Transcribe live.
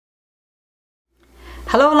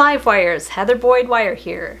Hello live wires, Heather Boyd Wire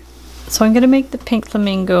here. So I'm going to make the pink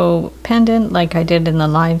flamingo pendant like I did in the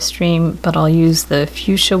live stream, but I'll use the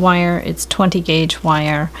fuchsia wire. It's 20 gauge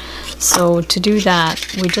wire. So to do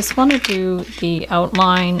that, we just want to do the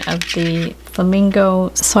outline of the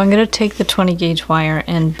flamingo. So I'm going to take the 20 gauge wire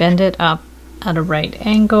and bend it up at a right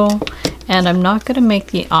angle. And I'm not going to make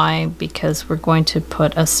the eye because we're going to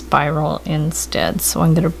put a spiral instead. So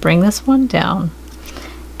I'm going to bring this one down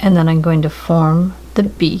and then I'm going to form the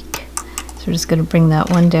beak. So we're just going to bring that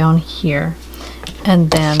one down here, and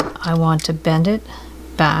then I want to bend it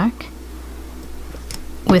back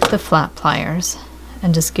with the flat pliers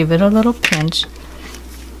and just give it a little pinch,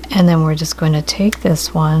 and then we're just going to take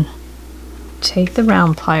this one, take the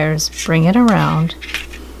round pliers, bring it around,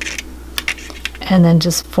 and then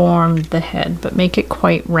just form the head, but make it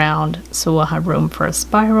quite round so we'll have room for a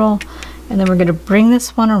spiral. And then we're going to bring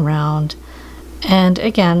this one around. And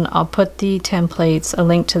again, I'll put the templates, a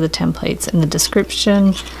link to the templates in the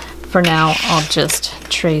description. For now, I'll just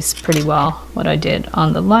trace pretty well what I did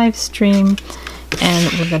on the live stream.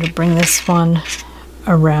 And we're going to bring this one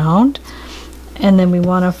around. And then we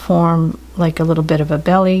want to form like a little bit of a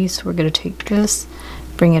belly. So we're going to take this,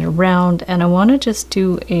 bring it around, and I want to just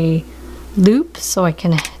do a loop so I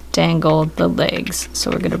can dangle the legs. So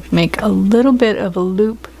we're going to make a little bit of a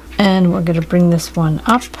loop, and we're going to bring this one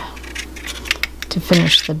up to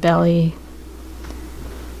finish the belly,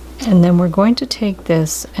 and then we're going to take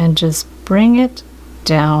this and just bring it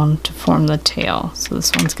down to form the tail. So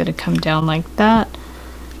this one's going to come down like that,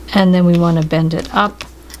 and then we want to bend it up.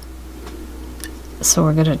 So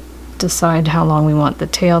we're going to decide how long we want the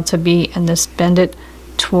tail to be and just bend it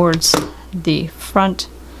towards the front,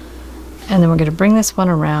 and then we're going to bring this one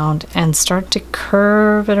around and start to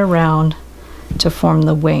curve it around to form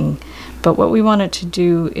the wing. But what we want it to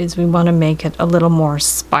do is we want to make it a little more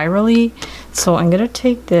spirally. So I'm going to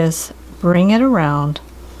take this, bring it around,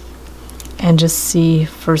 and just see,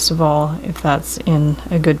 first of all, if that's in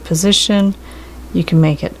a good position. You can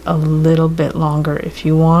make it a little bit longer if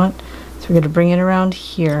you want. So we're going to bring it around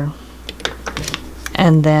here.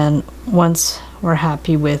 And then once we're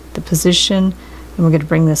happy with the position, then we're going to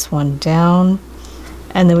bring this one down.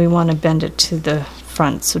 And then we want to bend it to the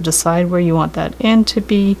front. So decide where you want that end to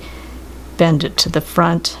be. Bend it to the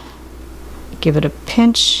front, give it a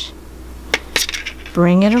pinch,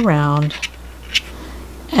 bring it around,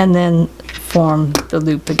 and then form the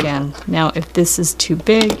loop again. Now if this is too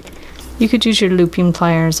big, you could use your looping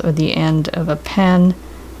pliers or the end of a pen,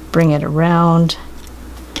 bring it around.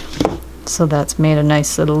 So that's made a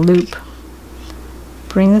nice little loop.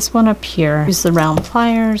 Bring this one up here, use the round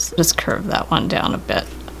pliers, just curve that one down a bit.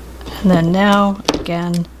 And then now,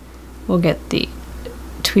 again, we'll get the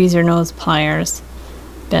tweezer nose pliers,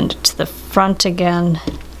 bend it to the front again,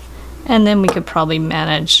 and then we could probably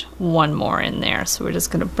manage one more in there. So we're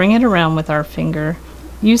just going to bring it around with our finger,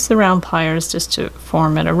 use the round pliers just to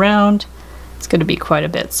form it around. It's going to be quite a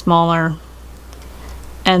bit smaller,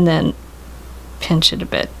 and then pinch it a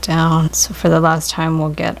bit down. So for the last time,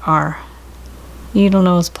 we'll get our needle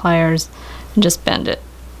nose pliers and just bend it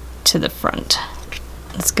to the front.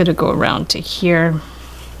 It's going to go around to here.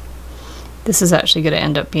 This is actually going to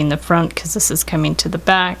end up being the front because this is coming to the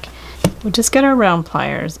back. We'll just get our round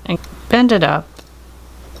pliers and bend it up.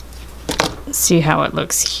 See how it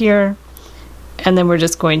looks here. And then we're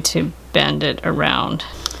just going to bend it around.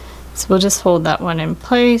 So we'll just hold that one in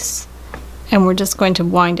place, and we're just going to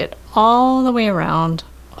wind it all the way around.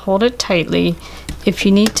 Hold it tightly. If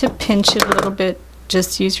you need to pinch it a little bit,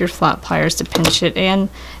 just use your flat pliers to pinch it in,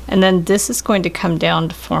 and then this is going to come down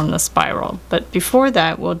to form the spiral. But before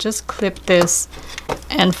that, we'll just clip this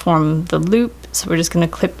and form the loop. So we're just going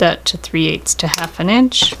to clip that to 3/8 to 1/2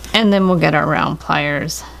 inch, and then we'll get our round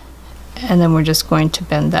pliers, and then we're just going to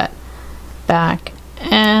bend that back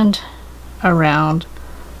and around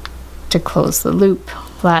to close the loop,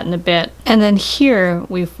 flatten a bit, and then here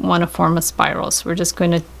we want to form a spiral. So we're just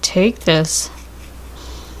going to take this,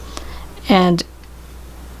 and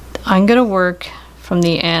I'm going to work from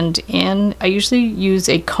the end in. I usually use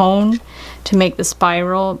a cone to make the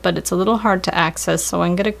spiral, but it's a little hard to access, so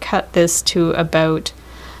I'm going to cut this to about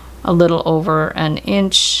a little over 1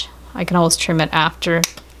 inch. I can always trim it after,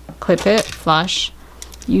 clip it flush,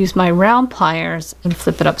 use my round pliers and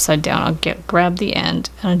flip it upside down. I'll grab the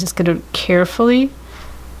end, and I'm just going to carefully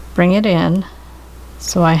bring it in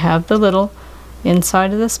so I have the little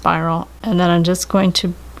inside of the spiral, and then I'm just going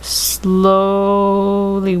to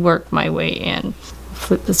slowly work my way in.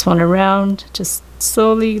 Flip this one around, just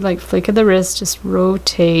slowly, like flick of the wrist, just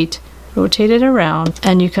rotate it around,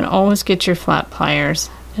 and you can always get your flat pliers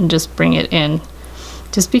and just bring it in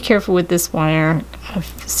Just be careful with this wire.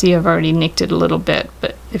 See, I've already nicked it a little bit,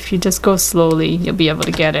 but if you just go slowly, you'll be able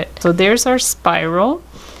to get it. So there's our spiral,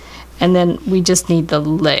 and then we just need the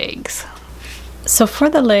legs. So for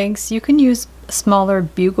the legs, you can use smaller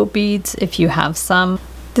bugle beads if you have some.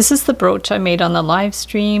 This is the brooch I made on the live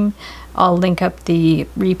stream. I'll link up the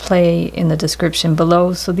replay in the description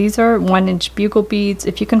below. So these are 1-inch bugle beads.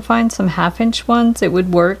 If you can find some 1/2-inch ones, it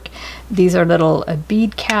would work. These are little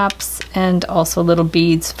bead caps and also little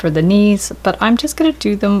beads for the knees, but I'm just going to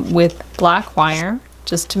do them with black wire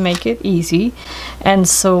just to make it easy. And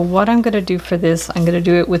so what I'm going to do for this, I'm going to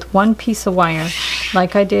do it with 1 piece of wire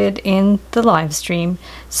like I did in the live stream.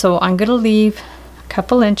 So I'm going to leave a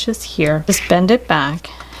couple inches here, just bend it back,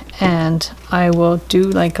 and I will do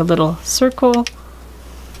like a little circle,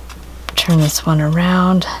 turn this one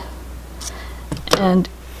around, and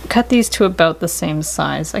cut these to about the same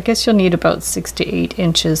size. I guess you'll need about 6 to 8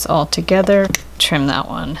 inches altogether. Trim that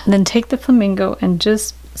one. And then take the flamingo and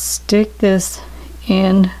just stick this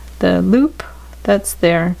in the loop that's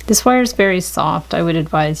there. This wire is very soft. I would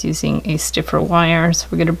advise using a stiffer wire. So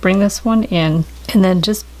we're going to bring this one in and then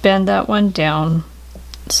just bend that one down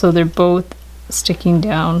so they're both sticking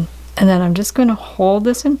down. And then I'm just going to hold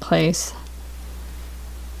this in place,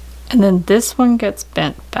 and then this one gets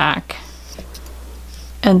bent back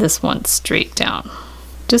and this one straight down.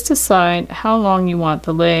 Just decide how long you want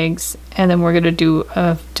the legs, and then we're going to do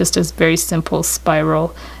just a very simple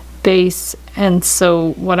spiral base. And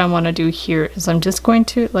so what I want to do here is I'm just going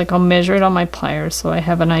to, like, I'll measure it on my pliers so I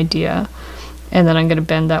have an idea, and then I'm going to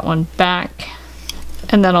bend that one back,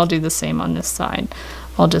 and then I'll do the same on this side.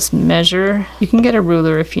 I'll just measure. You can get a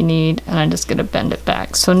ruler if you need, and I'm just going to bend it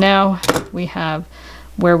back. So now we have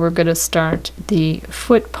where we're going to start the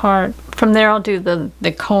foot part. From there I'll do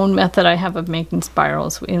the cone method I have of making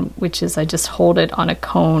spirals, which is I just hold it on a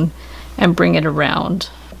cone and bring it around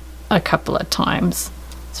a couple of times.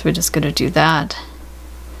 So we're just going to do that.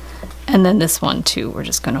 And then this one too, we're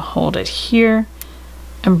just going to hold it here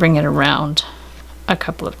and bring it around a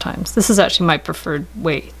couple of times. This is actually my preferred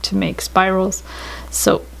way to make spirals.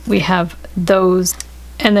 So we have those,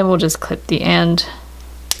 and then we'll just clip the end.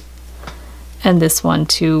 And this one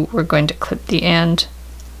too, we're going to clip the end.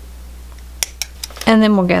 And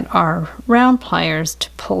then we'll get our round pliers to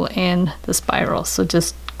pull in the spiral. So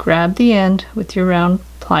just grab the end with your round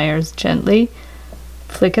pliers gently,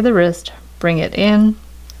 flick of the wrist, bring it in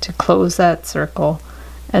to close that circle,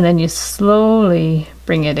 and then you slowly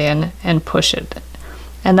bring it in and push it.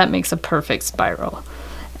 And that makes a perfect spiral.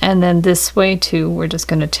 And then this way too, we're just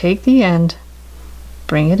going to take the end,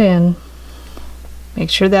 bring it in,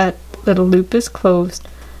 make sure that little loop is closed,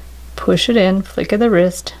 push it in, flick of the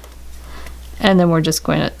wrist, and then we're just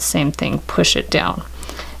going to, same thing, push it down.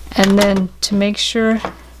 And then to make sure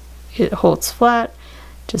it holds flat,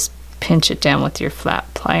 just pinch it down with your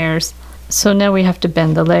flat pliers. So now we have to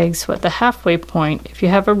bend the legs. So at the halfway point, if you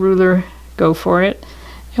have a ruler, go for it.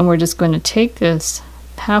 And we're just going to take this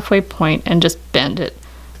halfway point and just bend it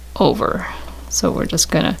over. So we're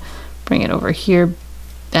just going to bring it over here,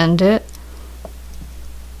 bend it,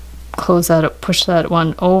 close that up, push that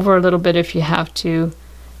one over a little bit if you have to,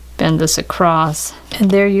 bend this across,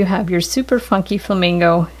 and there you have your super funky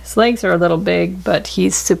flamingo. His legs are a little big, but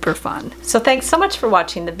he's super fun. So thanks so much for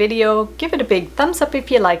watching the video. Give it a big thumbs up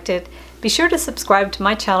if you liked it. Be sure to subscribe to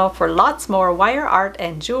my channel for lots more wire art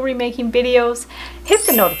and jewelry making videos. Hit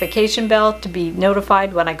the notification bell to be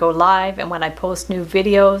notified when I go live and when I post new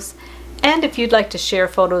videos. And if you'd like to share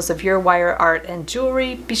photos of your wire art and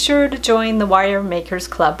jewelry, be sure to join the Wire Makers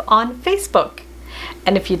Club on Facebook.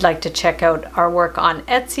 And if you'd like to check out our work on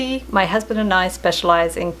Etsy, my husband and I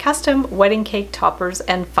specialize in custom wedding cake toppers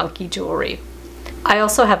and funky jewelry. I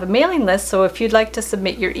also have a mailing list, so if you'd like to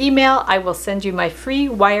submit your email, I will send you my free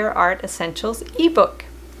Wire Art Essentials ebook.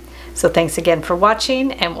 So thanks again for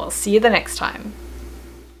watching, and we'll see you the next time.